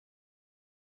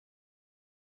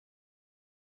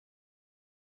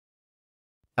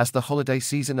As the holiday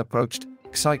season approached,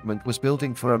 excitement was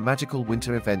building for a magical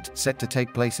winter event set to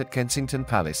take place at Kensington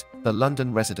Palace, the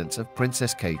London residence of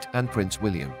Princess Kate and Prince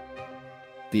William.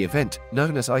 The event,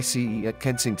 known as ICE at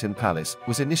Kensington Palace,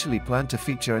 was initially planned to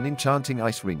feature an enchanting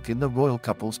ice rink in the royal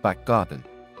couple's back garden.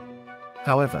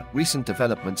 However, recent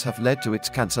developments have led to its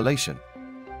cancellation.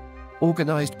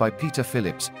 Organized by Peter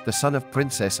Phillips, the son of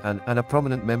Princess Anne and a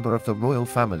prominent member of the royal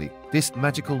family, this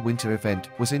magical winter event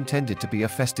was intended to be a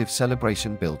festive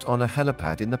celebration built on a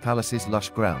helipad in the palace's lush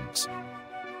grounds.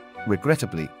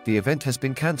 Regrettably, the event has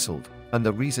been cancelled, and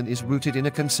the reason is rooted in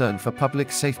a concern for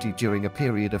public safety during a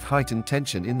period of heightened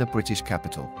tension in the British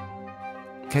capital.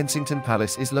 Kensington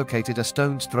Palace is located a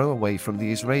stone's throw away from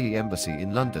the Israeli embassy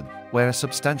in London, where a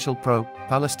substantial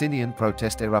pro-Palestinian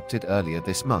protest erupted earlier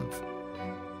this month.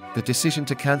 The decision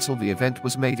to cancel the event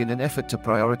was made in an effort to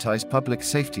prioritize public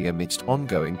safety amidst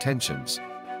ongoing tensions.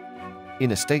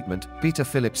 In a statement, Peter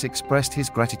Phillips expressed his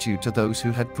gratitude to those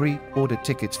who had pre-ordered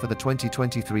tickets for the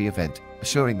 2023 event,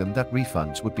 assuring them that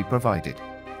refunds would be provided.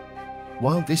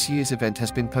 While this year's event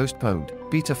has been postponed,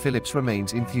 Peter Phillips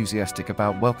remains enthusiastic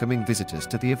about welcoming visitors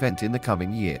to the event in the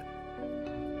coming year.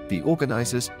 The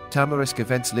organizers, Tamarisk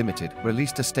Events Limited,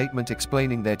 released a statement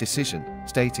explaining their decision,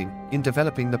 stating, "In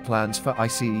developing the plans for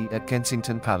ICE at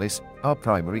Kensington Palace, our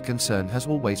primary concern has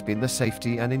always been the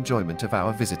safety and enjoyment of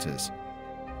our visitors."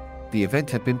 The event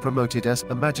had been promoted as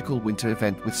a magical winter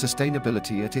event with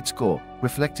sustainability at its core,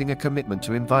 reflecting a commitment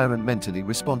to environmentally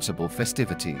responsible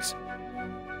festivities.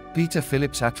 Peter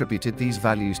Phillips attributed these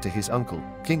values to his uncle,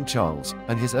 King Charles,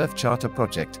 and his Earth Charter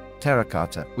project,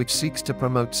 Terracotta, which seeks to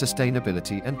promote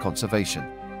sustainability and conservation.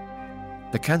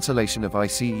 The cancellation of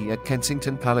ICE at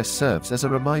Kensington Palace serves as a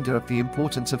reminder of the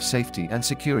importance of safety and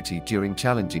security during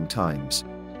challenging times.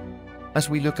 As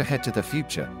we look ahead to the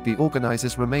future, the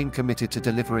organizers remain committed to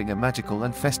delivering a magical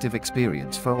and festive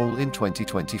experience for all in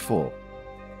 2024.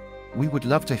 We would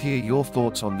love to hear your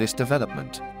thoughts on this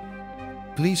development.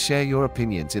 Please share your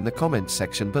opinions in the comments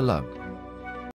section below.